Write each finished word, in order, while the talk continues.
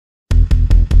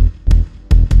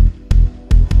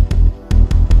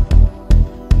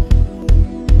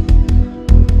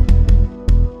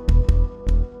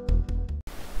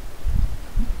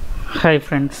Hi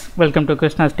friends, welcome to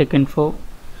Krishna's Tech Info.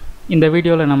 இந்த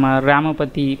வீடியோவில் நம்ம ரேமை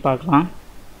பற்றி பார்க்கலாம்.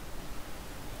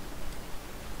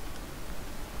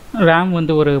 ரேம்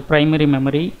வந்து ஒரு primary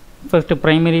memory. First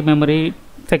primary memory,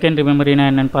 secondary மெமரினா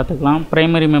என்னென்னு பார்த்துக்கலாம்.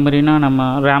 ப்ரைமரி மெமரினா நம்ம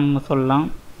ரேம் சொல்லலாம்.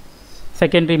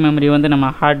 செகண்டரி மெமரி வந்து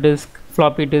நம்ம hard disk,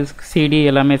 floppy disk, CD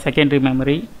எல்லாமே செகண்டரி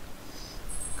மெமரி.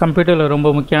 கம்ப்யூட்டரில் ரொம்ப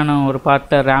முக்கியமான ஒரு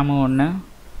பார்ட்டு ரேமும் ஒன்று.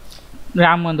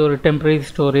 ரேம் வந்து ஒரு டெம்பரரி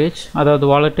ஸ்டோரேஜ், அதாவது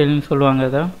வாலட்டைல்னு சொல்லுவாங்க.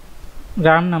 இதை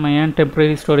ரேம் நம்ம ஏன்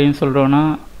டெம்பரரி ஸ்டோரேஜ்னு சொல்கிறோன்னா,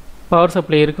 பவர்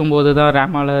சப்ளை இருக்கும்போது தான்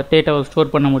ரேமால் டேட்டாவை ஸ்டோர்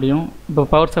பண்ண முடியும். இப்போ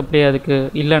பவர் சப்ளை அதுக்கு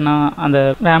இல்லைன்னா அந்த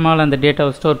ரேமால் அந்த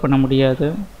டேட்டாவை ஸ்டோர் பண்ண முடியாது.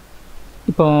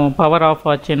 இப்போ பவர் ஆஃப்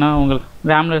ஆச்சுன்னா உங்களுக்கு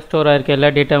ரேமில் ஸ்டோர் ஆகிருக்க எல்லா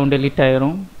டேட்டாவும் டெலீட்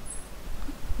ஆகிரும்.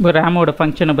 இப்போ ரேமோட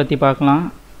ஃபங்க்ஷனை பற்றி பார்க்கலாம்.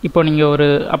 இப்போ நீங்கள் ஒரு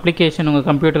அப்ளிகேஷன் உங்கள்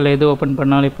கம்ப்யூட்டரில் எது ஓப்பன்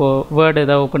பண்ணாலும், இப்போது வேர்டு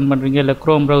எதாவது ஓப்பன் பண்ணுறீங்க, இல்லை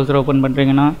க்ரோம் ப்ரௌசர் ஓப்பன்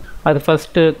பண்ணுறீங்கன்னா அது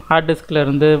ஃபஸ்ட்டு ஹார்ட் டிஸ்கில்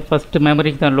இருந்து ஃபஸ்ட்டு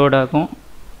மெமரிக்கு தான் லோட் ஆகும்.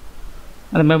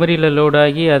 அந்த மெமரியில் லோட்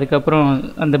ஆகி அதுக்கப்புறம்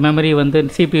அந்த மெமரி வந்து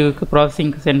சிபியூக்கு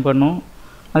ப்ராசஸிங்க்கு சென்ட் பண்ணும்.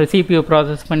 அந்த சிபியூ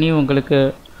ப்ராசஸ் பண்ணி உங்களுக்கு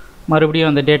மறுபடியும்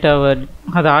அந்த டேட்டாவை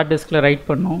அதை ஹார்ட் டிஸ்கில் ரைட்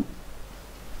பண்ணும்.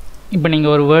 இப்போ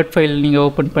நீங்கள் ஒரு வேர்ட் ஃபைல் நீங்கள்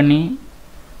ஓப்பன் பண்ணி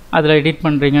அதில் எடிட்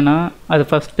பண்ணுறீங்கன்னா அது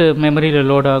ஃபஸ்ட்டு மெமரியில்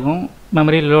லோட் ஆகும்.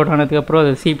 மெமரியில் லோட் ஆனதுக்கப்புறம்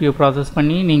அதை சிபியூ ப்ராசஸ்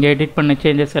பண்ணி நீங்கள் எடிட் பண்ண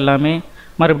சேஞ்சஸ் எல்லாமே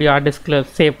மறுபடியும் ஹார்ட் டிஸ்கில்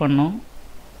சேவ் பண்ணும்.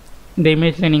 இந்த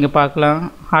இமேஜில் நீங்கள் பார்க்கலாம்,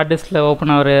 ஹார்ட் டிஸ்கில் ஓப்பன்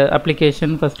ஆகிற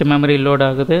அப்ளிகேஷன் ஃபஸ்ட்டு மெமரியில் லோட்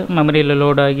ஆகுது. மெமரியில்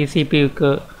லோட் ஆகி சிபியூக்கு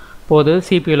போகுது,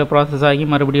 சிபியூவில் ப்ராசஸ் ஆகி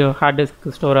மறுபடியும் ஹார்ட்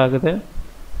டிஸ்க்கு ஸ்டோர் ஆகுது.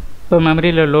 இப்போ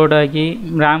மெமரியில் லோட் ஆகி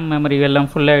ரேம் மெமரி எல்லாம்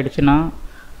ஃபுல்லாகிடுச்சுன்னா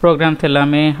ப்ரோக்ராம்ஸ்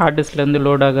எல்லாமே ஹார்ட் டிஸ்க்லேருந்து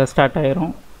லோட் ஆக ஸ்டார்ட்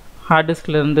ஆகிரும். ஹார்ட்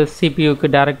டிஸ்க்லேருந்து சிபியூக்கு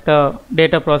டேரெக்டாக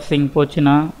டேட்டா ப்ராசஸிங்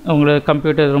போச்சுன்னா உங்களுக்கு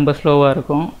கம்ப்யூட்டர் ரொம்ப ஸ்லோவாக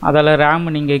இருக்கும். அதால்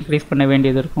ரேம் நீங்கள் இன்க்ரீஸ் பண்ண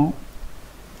வேண்டியது இருக்கும்.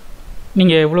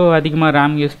 நீங்கள் எவ்வளோ அதிகமாக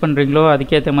ரேம் யூஸ் பண்ணுறீங்களோ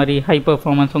அதுக்கேற்ற மாதிரி ஹை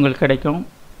பர்ஃபார்மன்ஸ் உங்களுக்கு கிடைக்கும்.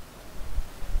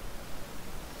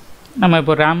 நம்ம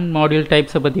இப்போ ரேம் மாடியூல்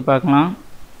டைப்ஸை பற்றி பார்க்கலாம்.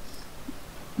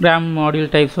 ரேம் மாடியூல்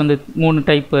டைப்ஸ் வந்து 3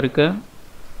 டைப் இருக்குது: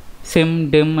 sim,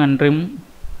 dim and rim.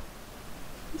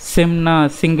 சிம்னா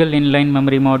single inline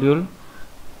memory module,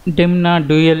 டிம்னா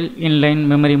dual inline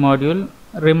memory module,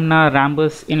 ரிம்னா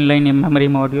rhombus inline memory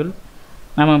module.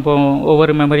 நம்ம இப்போது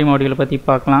ஒவ்வொரு மெமரி மாடியூலை பற்றி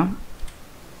பார்க்கலாம்.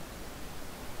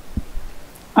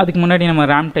 அதுக்கு முன்னாடி நம்ம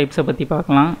ரேம் டைப்ஸை பற்றி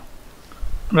பார்க்கலாம்.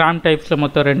 ரேம் டைப்ஸில்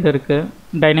மொத்தம் 2 இருக்குது: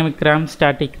 dynamic RAM,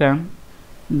 static RAM.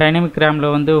 Dynamic ரேமில்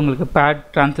வந்து உங்களுக்கு பேட்,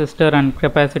 டிரான்சிஸ்டர் அண்ட்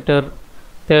கெப்பாசிட்டர்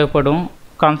தேவைப்படும்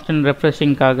கான்ஸ்டன்ட்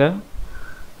ரெஃப்ரெஷிங்காக.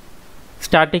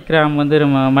 ஸ்டாட்டிக் ரேம் வந்து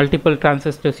நம்ம மல்டிபிள்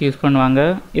டிரான்சிஸ்டர்ஸ் யூஸ் பண்ணுவாங்க.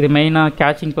 இது மெயினாக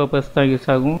கேச்சிங் பர்பஸ் தான் யூஸ்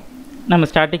ஆகும். நம்ம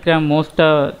ஸ்டாட்டிக் ரேம்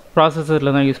மோஸ்ட்டாக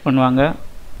ப்ராசஸரில் தான் யூஸ் பண்ணுவாங்க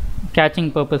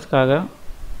கேச்சிங் பர்பஸ்க்காக.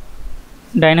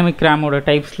 டைனமிக் ரேமோட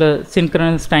டைப்ஸில்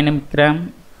சின்க்ரனஸ் டைனமிக் ரேம்,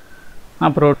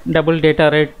 அப்புறம் double data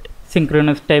rate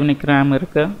synchronous dynamic RAM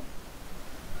இருக்குது.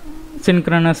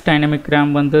 சின்க்ரனஸ் டைனமிக்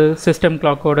ரேம் வந்து சிஸ்டம்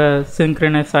கிளாக்கோட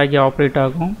சின்க்ரனஸ் ஆகி ஆப்ரேட்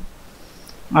ஆகும்.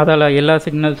 அதால் எல்லா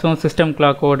சிக்னல்ஸும் சிஸ்டம்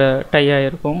கிளாக்கோட டை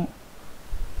ஆகிருக்கும்.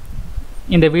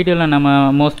 இந்த வீடியோவில் நம்ம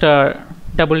மோஸ்ட்டாக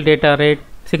double data rate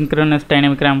synchronous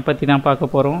dynamic RAM பற்றி தான்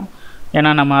பார்க்க போகிறோம்.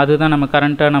 ஏன்னா அதுதான் நம்ம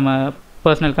கரண்ட்டாக நம்ம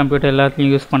பர்சனல் கம்ப்யூட்டர்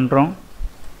எல்லாத்துலேயும் யூஸ் பண்ணுறோம்.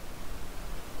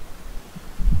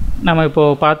 நம்ம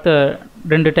இப்போது பார்த்த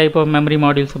 2 டைப் ஆஃப் மெமரி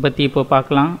மாடியூல்ஸை பற்றி இப்போது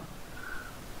பார்க்கலாம்.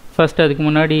 ஃபஸ்ட்டு அதுக்கு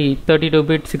முன்னாடி 32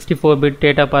 பிட் 64 பிட்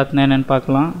டேட்டா பாத்னா என்னென்னு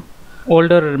பார்க்கலாம்.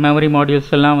 ஓல்டர் மெமரி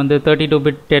மாடியூல்ஸ் எல்லாம் வந்து 32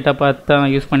 பிட் டேட்டா பாத் தான்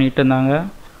யூஸ் பண்ணிகிட்டு இருந்தாங்க.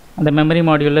 அந்த மெமரி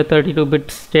மாடியூலில் 32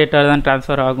 பிட்ஸ் டேட்டா தான்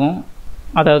ட்ரான்ஸ்ஃபர் ஆகும்.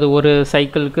 அதாவது ஒரு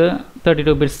சைக்கிளுக்கு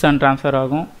 32 பிட்ஸ் தான் ட்ரான்ஸ்ஃபர்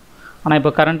ஆகும். ஆனால்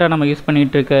இப்போ கரண்ட்டாக நம்ம யூஸ்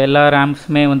பண்ணிகிட்டு இருக்க எல்லா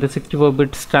ரேம்ஸுமே வந்து 64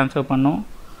 பிட்ஸ் ட்ரான்ஸ்ஃபர் பண்ணும்.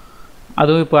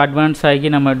 அதுவும் இப்போ அட்வான்ஸ் ஆகி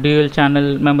நம்ம டியூயல்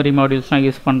சேனல் மெமரி மாடியூல்ஸ்லாம்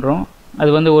யூஸ் பண்ணுறோம். அது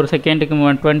வந்து ஒரு செகண்டுக்கு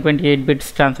 128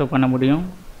 பிட்ஸ் ட்ரான்ஸ்ஃபர் பண்ண முடியும்.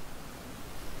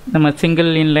 நம்ம சிங்கிள்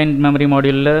இன்லைன் மெமரி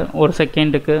மாடியூலில் ஒரு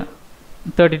செகண்டுக்கு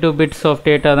 32 பிட்ஸ் ஆஃப்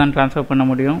டேட்டா தான் ட்ரான்ஸ்ஃபர் பண்ண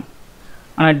முடியும்.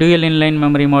 ஆனால் டியூயல் இன்லைன்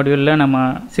மெமரி மாடியூலில் நம்ம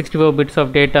 64 பிட்ஸ்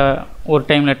ஆஃப் டேட்டா ஒரு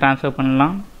டைமில் ட்ரான்ஸ்ஃபர்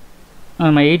பண்ணலாம்.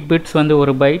 நம்ம 8 பிட்ஸ் வந்து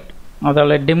ஒரு பைட்.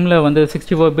 அதால் டிம்மில் வந்து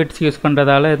 64 பிட்ஸ் யூஸ்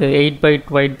பண்ணுறதால இது 8 பைட்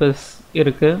வைட் பஸ்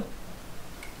இருக்குது.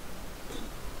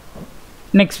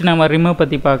 நெக்ஸ்ட் நம்ம ரிமை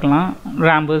பற்றி பார்க்கலாம்.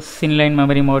 Rhombus inline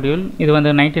memory module. இது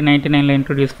வந்து 1999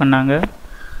 இன்ட்ரடியூஸ் பண்ணாங்க.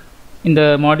 இந்த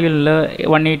மாடியூலில்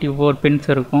 184 பின்ஸ்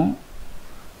இருக்கும்.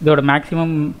 இதோட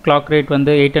மேக்ஸிமம் கிளாக் ரேட்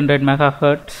வந்து 800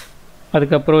 MHz.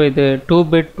 அதுக்கப்புறம் இது 2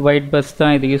 பிட் வைட் பஸ்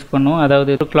தான் இது யூஸ் பண்ணும்.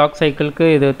 அதாவது கிளாக் சைக்கிளுக்கு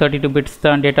இது 32 பிட்ஸ்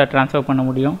தான் டேட்டா ட்ரான்ஸ்ஃபர் பண்ண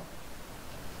முடியும்.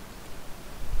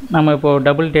 நம்ம இப்போது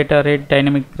டபுள் டேட்டா ரேட்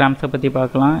டைனமிக் ரேம்ஸை பற்றி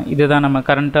பார்க்கலாம். இதுதான் நம்ம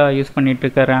கரண்ட்டாக யூஸ்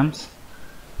பண்ணிகிட்ருக்க ரேம்ஸ்.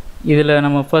 இதில்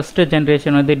நம்ம ஃபஸ்ட்டு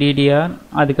ஜென்ரேஷன் வந்து DDR,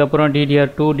 அதுக்கப்புறம்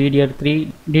DDR2, DDR3,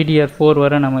 DDR4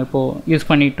 வரை நம்ம இப்போது யூஸ்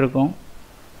பண்ணிகிட்ருக்கோம்.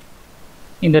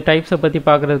 இந்த டைப்ஸை பற்றி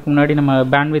பார்க்குறதுக்கு முன்னாடி நம்ம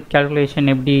பேண்ட்வித்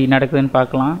கேல்குலேஷன் எப்படி நடக்குதுன்னு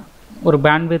பார்க்கலாம். ஒரு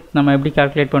பேண்ட்வித் நம்ம எப்படி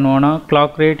கால்குலேட் பண்ணுவோன்னா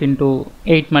clock rate into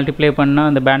 8 மல்டிப்ளை பண்ணால்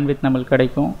அந்த பேண்ட்வித் நம்மளுக்கு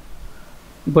கிடைக்கும்.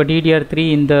 இப்போ DDR3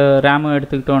 இந்த ரேமை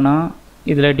எடுத்துக்கிட்டோன்னா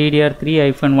இதில்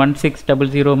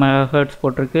DDR3-1600 MHz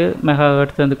போட்டிருக்கு.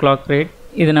 மெகாஹெர்ட்ஸ் வந்து clock rate.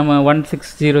 இது நம்ம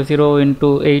 1600 into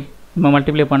 8 நம்ம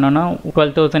மல்டிப்ளை பண்ணோன்னா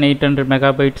 12800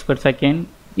 megabytes per second.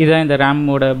 இதுதான் இந்த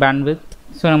ரேமோட பேண்ட்வித்.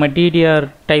 ஸோ நம்ம DDR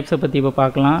டைப்ஸை பற்றி இப்போ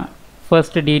பார்க்கலாம்.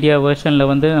 ஃபர்ஸ்ட் DDR வெர்ஷனில்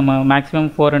வந்து நம்ம மேக்ஸிமம்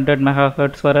 400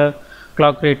 MHz வர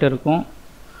clock rate இருக்கும்.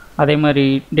 அதே மாதிரி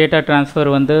டேட்டா ட்ரான்ஸ்ஃபர்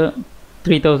வந்து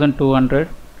 3200.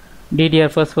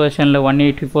 DDR ஃபர்ஸ்ட் வெர்ஷனில்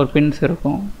 184 pins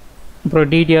இருக்கும். அப்புறம்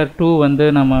DDR2 வந்து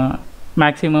நம்ம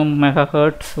மேக்ஸிமம்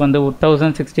மெகாஹெர்ட்ஸ் வந்து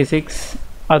 1066.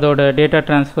 அதோட டேட்டா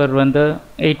ட்ரான்ஸ்ஃபர் வந்து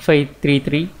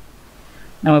 8533.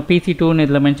 நம்ம PC2ன்னு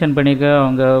இதில் மென்ஷன் பண்ணியிருக்க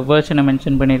அவங்க வேர்ஷனை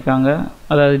மென்ஷன் பண்ணியிருக்காங்க.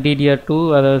 அதாவது DDR2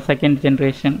 அதாவது செகண்ட்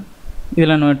ஜென்ரேஷன்.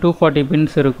 இதில் நம்ம 240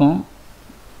 pins இருக்கும்.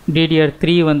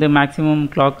 DDR3 வந்து மேக்ஸிமம்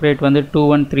clock rate வந்து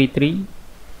 2133.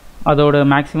 அதோட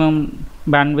மேக்ஸிமம்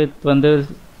பேண்ட்வித் வந்து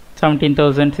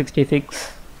 17066.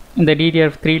 இந்த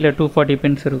DDR3ல 240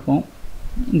 pins இருக்கும்.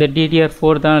 இந்த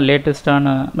DDR4 தான்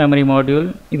லேட்டஸ்டான மெமரி மாடியூல்.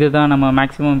 இதுதான் நம்ம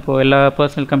மேக்ஸிமம் இப்போது எல்லா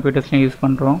பர்சனல் கம்ப்யூட்டர்ஸ்லையும் யூஸ்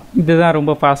பண்ணுறோம். இதுதான்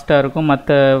ரொம்ப ஃபாஸ்ட்டாக இருக்கும்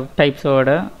மற்ற டைப்ஸோட.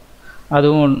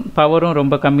 அதுவும் பவரும்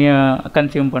ரொம்ப கம்மியாக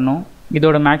கன்சியூம் பண்ணும்.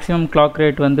 இதோட மேக்ஸிமம் clock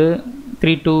rate வந்து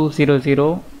 3200.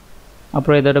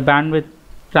 அப்புறம் இதோட பேண்ட்வித்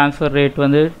ட்ரான்ஸ்ஃபர் ரேட்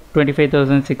வந்து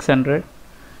 25600.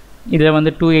 இதில்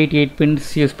வந்து 288 pins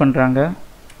யூஸ் பண்ணுறாங்க.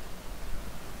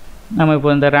 நம்ம இப்போ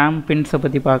இந்த ரேம் பின்ஸை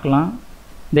பற்றி பார்க்கலாம்.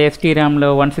 இந்த STRAMல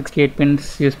 168 pins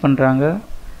யூஸ் பண்ணுறாங்க.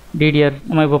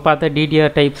 நம்ம இப்போ பார்த்த DDR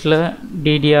டைப்ஸில்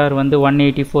DDR வந்து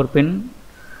 184 pin.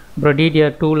 அப்புறம்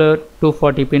DDR2ல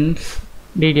 240 pins.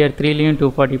 DDR3லேயும்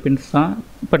 240 pins தான்.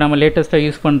 இப்போ நம்ம லேட்டஸ்ட்டாக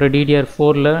யூஸ் பண்ணுற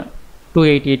DDR4ல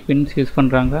 288 pins யூஸ்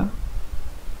பண்ணுறாங்க.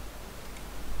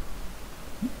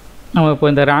 நம்ம இப்போ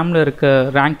இந்த ரேமில் இருக்க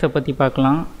ரேங்க்ஸை பற்றி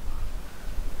பார்க்கலாம்.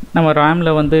 நம்ம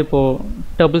ரேமில் வந்து இப்போது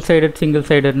டபுள் சைடட் சிங்கிள்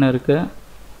சைடட்னு இருக்குது.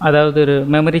 அதாவது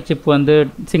மெமரி சிப் வந்து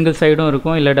சிங்கிள் சைடும்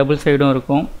இருக்கும், இல்லை டபுள் சைடும்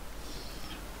இருக்கும்.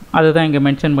 அதுதான் இங்கே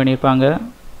மென்ஷன் பண்ணியிருப்பாங்க.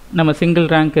 நம்ம சிங்கிள்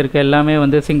ரேங்க் இருக்க எல்லாமே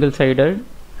வந்து சிங்கிள் சைடட்.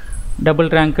 டபுள்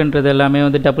ரேங்க்ன்றது எல்லாமே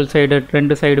வந்து டபுள் சைடட்,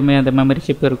 ரெண்டு சைடுமே அந்த மெமரி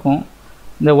சிப் இருக்கும்.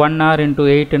 இந்த 1R into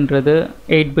 8ன்றது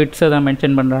 8 பிட்ஸை தான்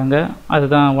மென்ஷன் பண்ணுறாங்க.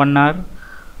 அதுதான் 1R.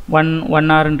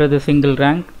 1Rன்றது single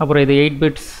rank. அப்புறம் இது 8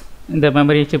 பிட்ஸ் இந்த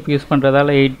மெமரி சிப் யூஸ்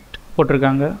பண்ணுறதால 8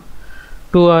 போட்டிருக்காங்க.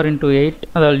 2R into 8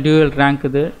 அதாவது டியூவல் ரேங்க்.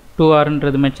 இது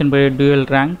 2Rன்றது மென்ஷன் பண்ணி டியூவல்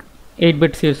ரேங்க். 8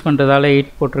 பிட்ஸ் யூஸ் பண்ணுறதால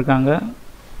 8 போட்டிருக்காங்க.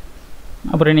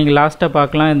 அப்புறம் நீங்கள் லாஸ்ட்டாக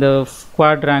பார்க்கலாம் இந்த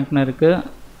குவாட் ரேங்க்னு இருக்குது.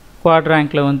 குவாட்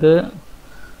ரேங்க்கில் வந்து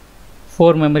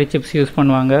 4 மெமரி சிப்ஸ் யூஸ்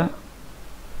பண்ணுவாங்க.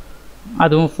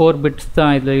 அதுவும் 4 பிட்ஸ்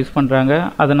தான் இதில் யூஸ் பண்ணுறாங்க.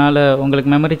 அதனால் உங்களுக்கு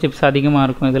மெமரி சிப்ஸ் அதிகமாக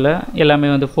இருக்கும். இதில் எல்லாமே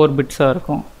வந்து 4 பிட்ஸாக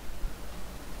இருக்கும்.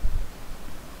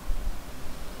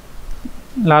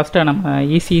 லாஸ்ட்டாக நம்ம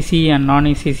ECC அண்ட் நான்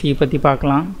ECC பற்றி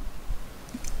பார்க்கலாம்.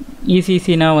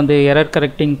 ECCனா வந்து எரர்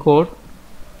கரெக்டிங் கோட்.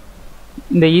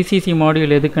 இந்த ECC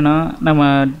மாடியூல் எதுக்குன்னா நம்ம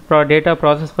டேட்டா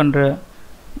ப்ராசஸ் பண்ணுற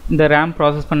இந்த ரேம்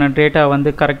ப்ராசஸ் பண்ண டேட்டா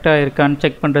வந்து கரெக்டாக இருக்கான்னு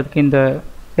செக் பண்ணுறதுக்கு இந்த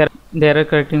எரர்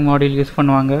கரெக்டிங் மாடியூல் யூஸ்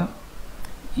பண்ணுவாங்க.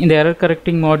 இந்த எரர்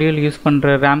கரெக்டிங் மாடியூல் யூஸ்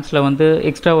பண்ணுற ரேம்ஸில் வந்து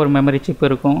எக்ஸ்ட்ரா ஒரு மெமரி சிப்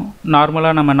இருக்கும்.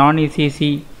 நார்மலாக நம்ம நான் ECC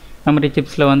மெமரி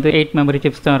சிப்ஸில் வந்து 8 மெமரி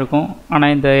சிப்ஸ் தான் இருக்கும்.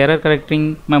 ஆனால் இந்த எரர் கரெக்டிங்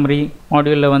மெமரி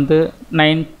மாடியூலில் வந்து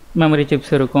 9 மெமரி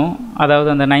சிப்ஸ் இருக்கும். அதாவது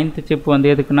அந்த 9th சிப் வந்து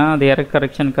எதுக்குன்னா அது எரர்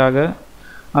கரெக்ஷனுக்காக.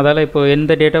 அதால் இப்போ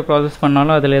எந்த டேட்டா ப்ராசஸ்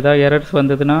பண்ணாலும் அதில் ஏதாவது எரர்ஸ்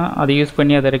வந்ததுன்னா அதை யூஸ்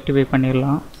பண்ணி அதை ரெக்டிஃபை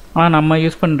பண்ணிடலாம். ஆனால் நம்ம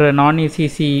யூஸ் பண்ணுற நான்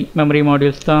ECC மெமரி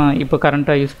மாடியூல்ஸ் தான் இப்போ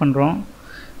கரண்ட்டாக யூஸ் பண்ணுறோம்.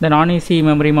 இந்த நான் ECC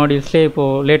மெமரி மாடியூல்ஸ்லேயே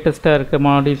இப்போது லேட்டஸ்ட்டாக இருக்க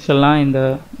மாடியூல்ஸ் எல்லாம் இந்த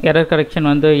எரர் கரெக்ஷன்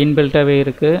வந்து இன்பில்ட்டாகவே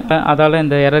இருக்குது. அதால்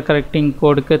இந்த எரர் கரெக்டிங்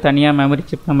கோடுக்கு தனியாக மெமரி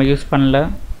சிப் நம்ம யூஸ் பண்ணல.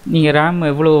 நீங்கள் ரேம்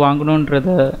எவ்வளோ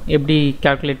வாங்கணுன்றதை எப்படி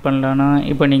கால்குலேட் பண்ணலான்னா,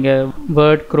 இப்போ நீங்கள்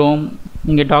வேர்ட், க்ரோம்,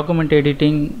 நீங்கள் டாக்குமெண்ட்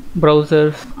எடிட்டிங்,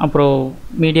 ப்ரௌசர்ஸ், அப்புறம்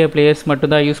மீடியா பிளேயர்ஸ்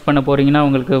மட்டும்தான் யூஸ் பண்ண போகிறீங்கன்னா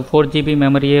உங்களுக்கு 4 GB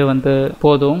மெமரியே வந்து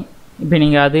போதும். இப்போ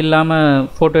நீங்கள் அது இல்லாமல்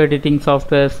photo editing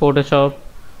softwares, Photoshop,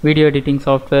 video editing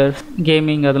softwares,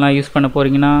 gaming அதெல்லாம் யூஸ் பண்ண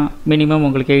போகிறீங்கன்னா மினிமம்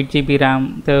உங்களுக்கு 8 GB ரேம்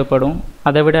தேவைப்படும்.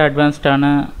 அதை விட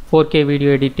அட்வான்ஸ்டான 4K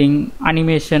video editing,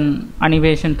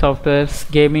 animation softwares,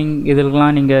 gaming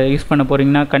இதெல்லாம் நீங்கள் யூஸ் பண்ண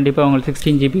போகிறீங்கன்னா கண்டிப்பாக உங்களுக்கு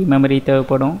 16 GB மெமரி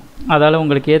தேவைப்படும். அதால்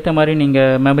உங்களுக்கு ஏற்ற மாதிரி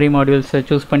நீங்கள் மெமரி மாடியூல்ஸை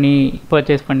சூஸ் பண்ணி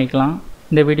பர்ச்சேஸ் பண்ணிக்கலாம்.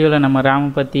 இந்த வீடியோவில் நம்ம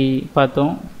ரேமை பற்றி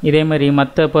பார்த்தோம். இதே மாதிரி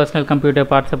மற்ற பர்சனல்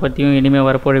கம்ப்யூட்டர் பார்ட்ஸை பற்றியும் இனிமேல்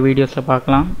வரப்போகிற வீடியோஸில்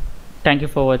பார்க்கலாம். Thank you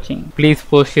for watching. Please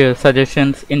post your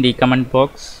suggestions in the comment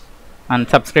box and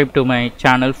subscribe to my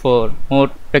channel for more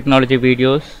technology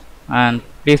videos, and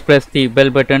please press the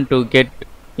bell button to get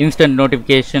instant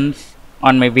notifications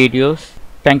on my videos.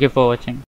 Thank you for watching.